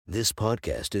This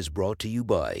podcast is brought to you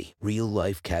by Real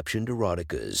Life Captioned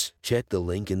Eroticas. Check the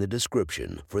link in the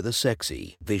description for the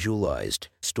sexy, visualized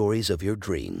stories of your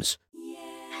dreams.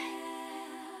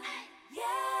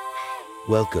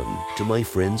 Welcome to My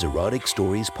Friends Erotic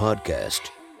Stories podcast,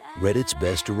 Reddit's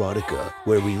best erotica,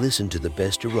 where we listen to the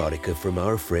best erotica from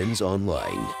our friends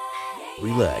online.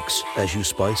 Relax as you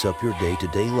spice up your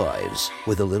day-to-day lives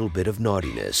with a little bit of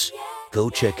naughtiness. Go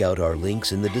check out our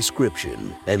links in the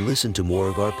description and listen to more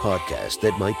of our podcast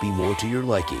that might be more to your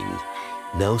liking.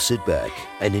 Now sit back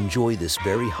and enjoy this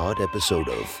very hot episode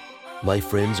of My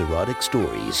Friends Erotic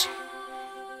Stories.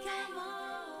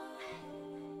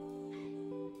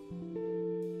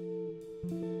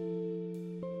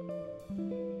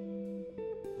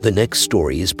 The next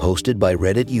story is posted by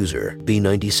Reddit user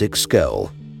B96Skell.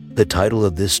 The title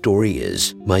of this story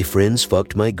is My Friends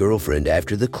Fucked My Girlfriend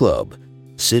After the Club.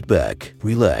 Sit back,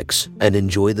 relax, and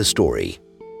enjoy the story.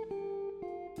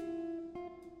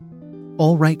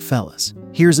 Alright fellas,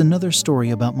 here's another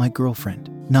story about my girlfriend,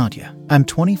 Nadia. I'm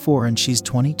 24 and she's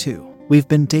 22. We've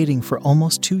been dating for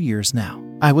almost 2 years now.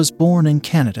 I was born in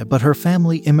Canada, but her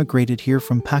family immigrated here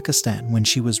from Pakistan when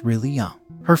she was really young.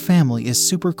 Her family is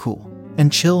super cool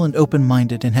and chill and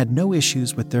open-minded and had no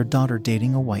issues with their daughter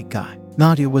dating a white guy.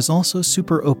 Nadia was also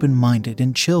super open-minded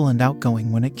and chill and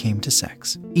outgoing when it came to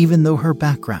sex. Even though her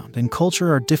background and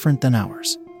culture are different than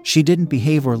ours, she didn't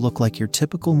behave or look like your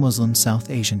typical Muslim South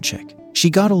Asian chick. She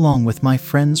got along with my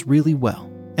friends really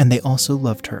well, and they also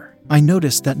loved her. I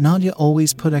noticed that Nadia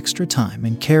always put extra time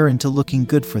and care into looking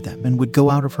good for them and would go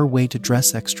out of her way to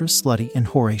dress extra slutty and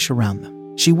whorish around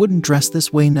them. She wouldn't dress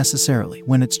this way necessarily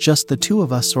when it's just the two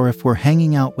of us or if we're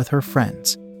hanging out with her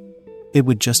friends. It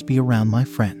would just be around my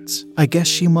friends. I guess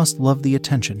she must love the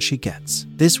attention she gets.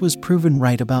 This was proven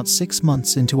right about 6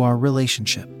 months into our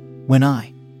relationship, when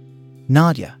I,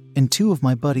 Nadia, and 2 of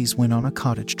my buddies went on a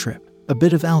cottage trip. A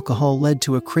bit of alcohol led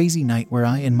to a crazy night where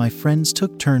I and my friends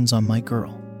took turns on my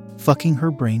girl, fucking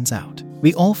her brains out.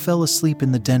 We all fell asleep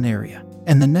in the den area,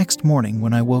 and the next morning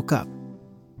when I woke up,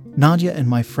 Nadia and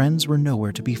my friends were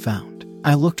nowhere to be found.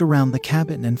 I looked around the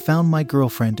cabin and found my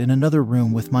girlfriend in another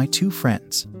room with my 2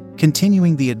 friends,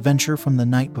 continuing the adventure from the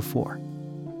night before,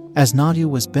 as Nadia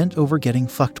was bent over getting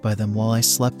fucked by them while I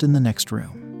slept in the next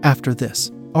room. After this,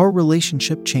 our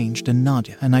relationship changed and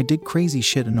Nadia and I did crazy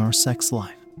shit in our sex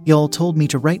life. Y'all told me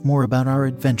to write more about our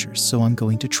adventures, so I'm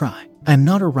going to try. I'm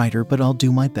not a writer, but I'll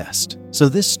do my best. So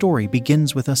this story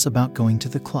begins with us about going to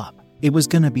the club. It was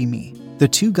gonna be me, the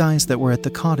 2 guys that were at the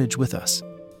cottage with us,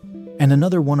 and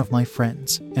another one of my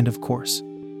friends, and of course,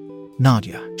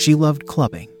 Nadia. She loved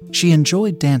clubbing. She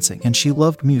enjoyed dancing and she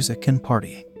loved music and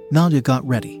partying. Nadia got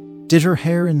ready, did her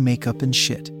hair and makeup and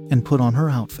shit, and put on her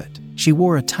outfit. She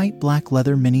wore a tight black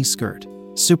leather mini skirt,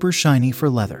 super shiny for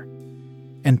leather,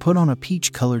 and put on a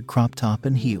peach-colored crop top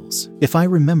and heels. If I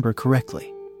remember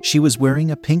correctly, she was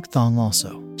wearing a pink thong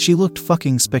also. She looked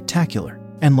fucking spectacular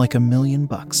and like $1 million.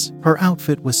 Her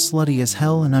outfit was slutty as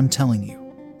hell, and I'm telling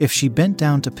you, if she bent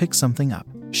down to pick something up,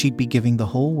 she'd be giving the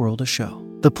whole world a show.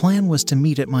 The plan was to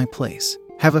meet at my place,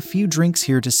 have a few drinks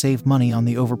here to save money on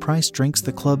the overpriced drinks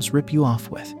the clubs rip you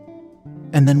off with,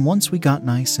 and then once we got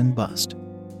nice and buzzed,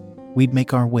 we'd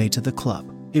make our way to the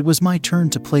club. It was my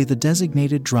turn to play the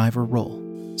designated driver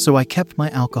role, so I kept my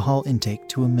alcohol intake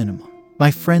to a minimum. My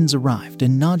friends arrived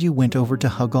and Nadia went over to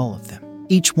hug all of them.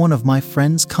 Each one of my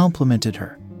friends complimented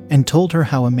her and told her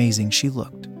how amazing she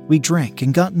looked. We drank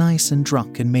and got nice and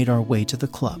drunk and made our way to the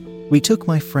club. We took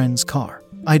my friend's car.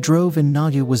 I drove and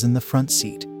Nadia was in the front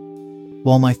seat,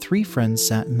 while my 3 friends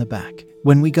sat in the back.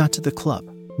 When we got to the club,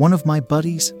 one of my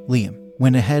buddies, Liam,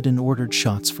 went ahead and ordered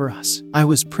shots for us. I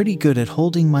was pretty good at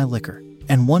holding my liquor,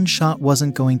 and 1 shot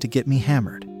wasn't going to get me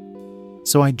hammered,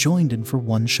 so I joined in for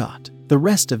 1 shot. The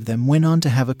rest of them went on to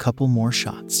have a couple more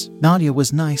shots. Nadia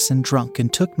was nice and drunk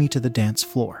and took me to the dance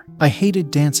floor. I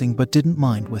hated dancing but didn't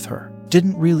mind with her.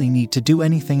 Didn't really need to do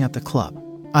anything at the club.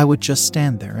 I would just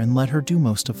stand there and let her do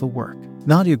most of the work.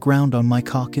 Nadia ground on my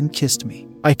cock and kissed me.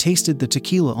 I tasted the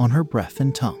tequila on her breath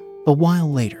and tongue. A while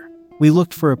later, we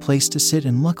looked for a place to sit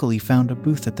and luckily found a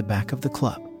booth at the back of the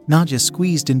club. Nadia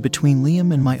squeezed in between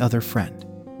Liam and my other friend,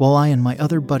 while I and my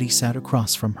other buddy sat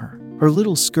across from her. Her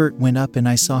little skirt went up and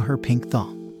I saw her pink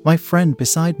thong. My friend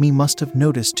beside me must have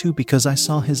noticed too, because I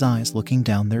saw his eyes looking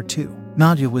down there too.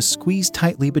 Nadia was squeezed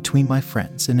tightly between my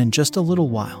friends, and in just a little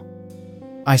while,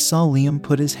 I saw Liam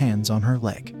put his hands on her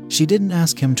leg. She didn't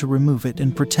ask him to remove it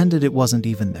and pretended it wasn't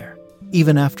even there,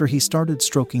 even after he started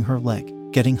stroking her leg,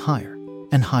 getting higher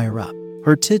and higher up.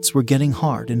 Her tits were getting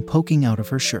hard and poking out of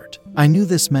her shirt. I knew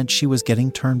this meant she was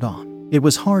getting turned on. It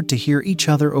was hard to hear each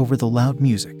other over the loud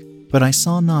music, but I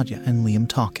saw Nadia and Liam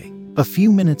talking. A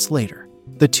few minutes later,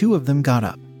 the two of them got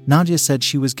up. Nadia said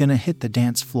she was gonna hit the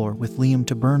dance floor with Liam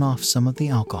to burn off some of the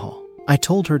alcohol. I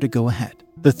told her to go ahead.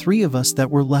 The three of us that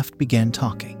were left began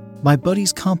talking. My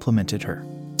buddies complimented her,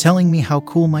 telling me how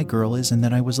cool my girl is and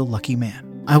that I was a lucky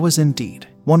man. I was indeed.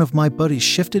 One of my buddies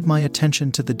shifted my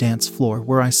attention to the dance floor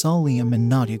where I saw Liam and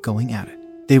Nadia going at it.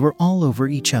 They were all over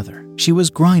each other. She was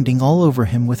grinding all over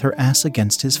him with her ass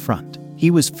against his front.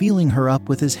 He was feeling her up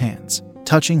with his hands,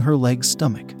 touching her legs,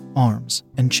 stomach, arms,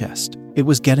 and chest. It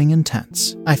was getting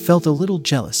intense. I felt a little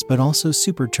jealous but also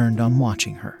super turned on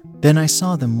watching her. Then I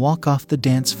saw them walk off the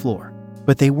dance floor,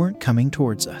 but they weren't coming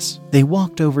towards us. They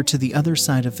walked over to the other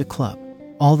side of the club,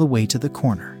 all the way to the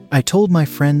corner. I told my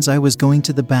friends I was going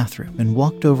to the bathroom and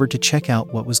walked over to check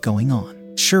out what was going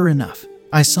on. Sure enough,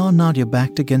 I saw Nadia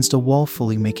backed against a wall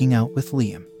fully making out with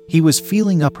Liam. He was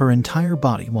feeling up her entire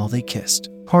body while they kissed.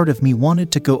 Part of me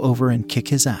wanted to go over and kick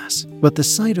his ass, but the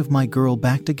sight of my girl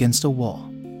backed against a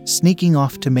wall, sneaking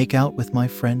off to make out with my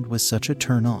friend was such a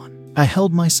turn on. I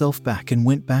held myself back and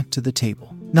went back to the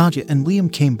table. Nadia and Liam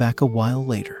came back a while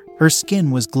later. Her skin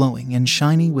was glowing and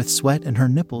shiny with sweat and her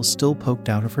nipples still poked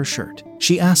out of her shirt.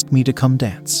 She asked me to come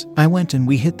dance. I went and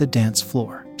we hit the dance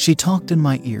floor. She talked in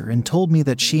my ear and told me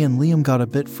that she and Liam got a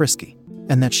bit frisky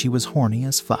and that she was horny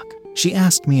as fuck. She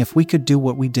asked me if we could do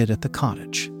what we did at the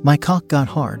cottage. My cock got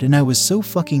hard and I was so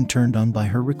fucking turned on by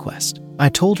her request. I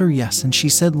told her yes and she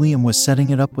said Liam was setting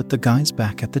it up with the guys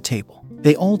back at the table.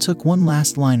 They all took one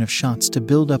last line of shots to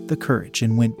build up the courage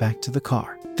and went back to the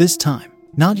car. This time,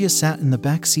 Nadia sat in the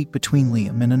back seat between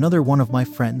Liam and another one of my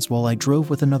friends while I drove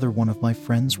with another one of my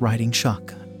friends riding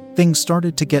shotgun. Things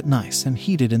started to get nice and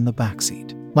heated in the back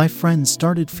seat. My friend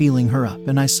started feeling her up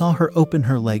and I saw her open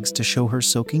her legs to show her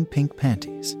soaking pink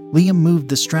panties. Liam moved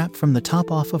the strap from the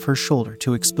top off of her shoulder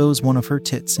to expose one of her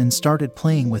tits and started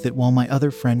playing with it while my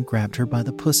other friend grabbed her by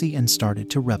the pussy and started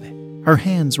to rub it. Her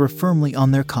hands were firmly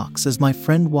on their cocks as my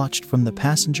friend watched from the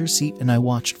passenger seat and I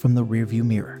watched from the rearview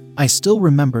mirror. I still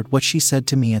remembered what she said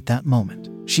to me at that moment.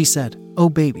 She said, "Oh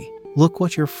baby, look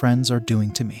what your friends are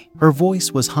doing to me." Her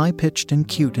voice was high-pitched and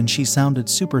cute and she sounded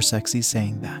super sexy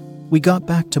saying that. We got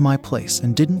back to my place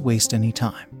and didn't waste any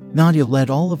time. Nadia led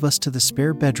all of us to the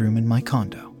spare bedroom in my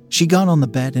condo. She got on the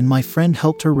bed and my friend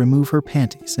helped her remove her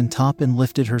panties and top and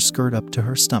lifted her skirt up to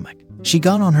her stomach. She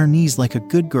got on her knees like a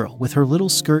good girl with her little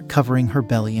skirt covering her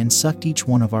belly and sucked each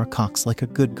one of our cocks like a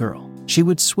good girl. She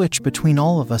would switch between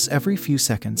all of us every few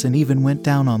seconds and even went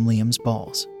down on Liam's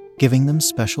balls, giving them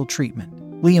special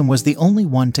treatment. Liam was the only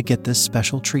one to get this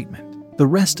special treatment. The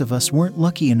rest of us weren't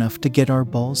lucky enough to get our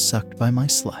balls sucked by my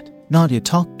slut. Nadia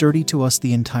talked dirty to us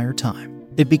the entire time.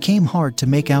 It became hard to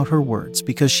make out her words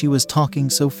because she was talking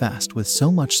so fast with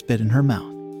so much spit in her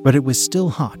mouth. But it was still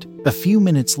hot. A few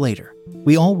minutes later,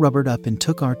 we all rubbered up and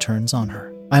took our turns on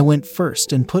her. I went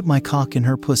first and put my cock in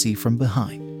her pussy from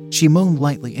behind. She moaned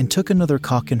lightly and took another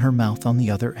cock in her mouth on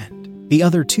the other end. The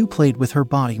other two played with her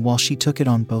body while she took it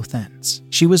on both ends.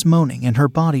 She was moaning and her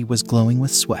body was glowing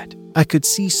with sweat. I could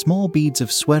see small beads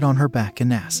of sweat on her back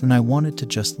and ass and I wanted to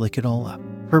just lick it all up.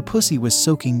 Her pussy was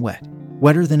soaking wet,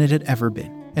 wetter than it had ever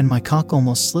been, and my cock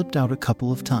almost slipped out a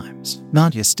couple of times.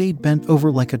 Nadia stayed bent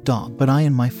over like a dog, but I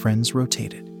and my friends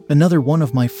rotated. Another one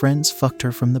of my friends fucked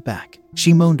her from the back.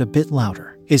 She moaned a bit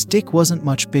louder. His dick wasn't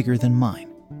much bigger than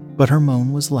mine, but her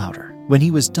moan was louder. When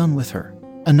he was done with her,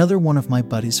 another one of my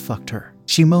buddies fucked her.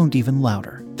 She moaned even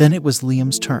louder. Then it was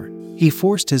Liam's turn. He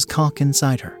forced his cock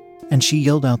inside her, and she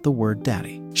yelled out the word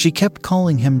daddy. She kept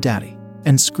calling him daddy,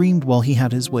 and screamed while he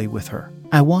had his way with her.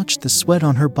 I watched the sweat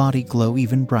on her body glow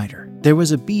even brighter. There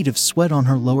was a bead of sweat on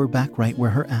her lower back right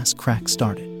where her ass crack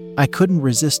started. I couldn't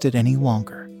resist it any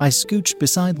longer. I scooched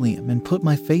beside Liam and put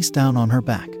my face down on her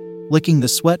back, licking the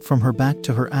sweat from her back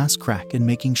to her ass crack and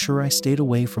making sure I stayed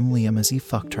away from Liam as he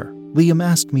fucked her. Liam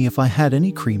asked me if I had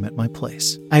any cream at my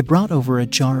place. I brought over a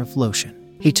jar of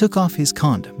lotion. He took off his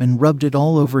condom and rubbed it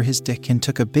all over his dick and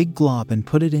took a big glob and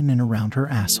put it in and around her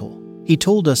asshole. He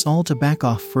told us all to back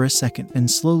off for a second and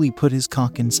slowly put his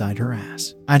cock inside her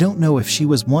ass. I don't know if she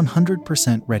was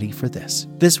 100% ready for this.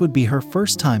 This would be her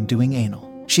first time doing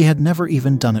anal. She had never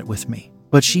even done it with me,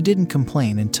 but she didn't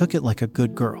complain and took it like a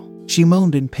good girl. She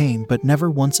moaned in pain but never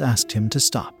once asked him to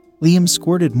stop. Liam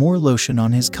squirted more lotion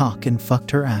on his cock and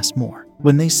fucked her ass more.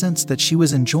 When they sensed that she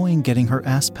was enjoying getting her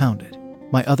ass pounded,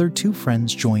 my other two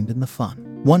friends joined in the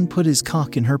fun. One put his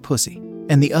cock in her pussy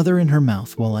and the other in her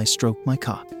mouth while I stroked my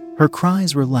cock. Her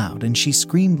cries were loud and she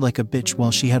screamed like a bitch while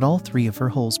she had all three of her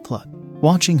holes plugged.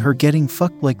 Watching her getting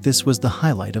fucked like this was the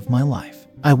highlight of my life.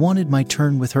 I wanted my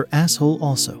turn with her asshole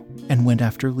also, and went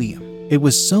after Liam. It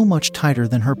was so much tighter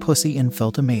than her pussy and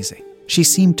felt amazing. She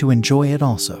seemed to enjoy it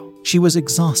also. She was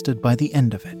exhausted by the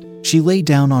end of it. She lay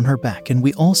down on her back and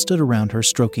we all stood around her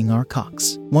stroking our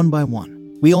cocks, one by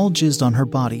one. We all jizzed on her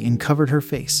body and covered her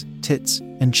face, tits,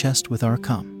 and chest with our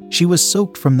cum. She was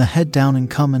soaked from the head down in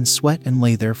cum and sweat and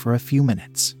lay there for a few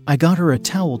minutes. I got her a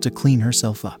towel to clean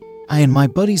herself up. I and my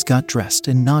buddies got dressed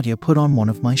and Nadia put on one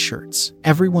of my shirts.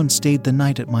 Everyone stayed the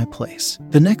night at my place.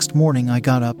 The next morning I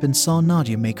got up and saw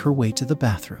Nadia make her way to the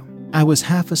bathroom. I was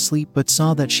half asleep but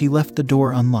saw that she left the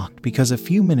door unlocked because a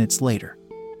few minutes later,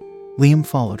 Liam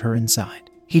followed her inside.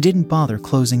 He didn't bother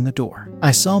closing the door.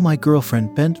 I saw my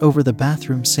girlfriend bent over the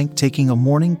bathroom sink taking a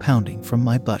morning pounding from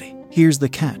my buddy. Here's the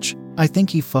catch. I think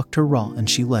he fucked her raw and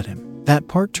she let him. That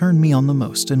part turned me on the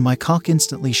most and my cock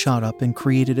instantly shot up and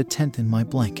created a tent in my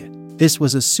blanket. This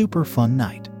was a super fun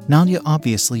night. Nadia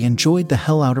obviously enjoyed the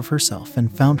hell out of herself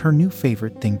and found her new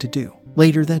favorite thing to do.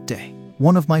 Later that day,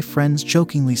 one of my friends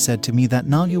jokingly said to me that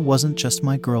Nadia wasn't just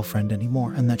my girlfriend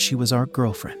anymore and that she was our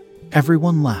girlfriend.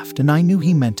 Everyone laughed and I knew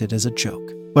he meant it as a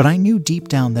joke, but I knew deep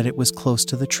down that it was close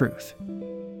to the truth.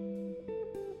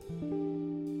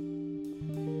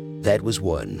 That was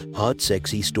one hot,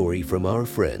 sexy story from our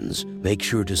friends. Make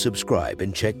sure to subscribe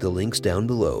and check the links down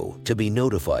below to be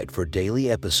notified for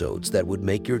daily episodes that would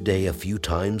make your day a few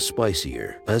times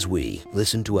spicier as we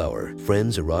listen to our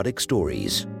friends' erotic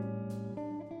stories.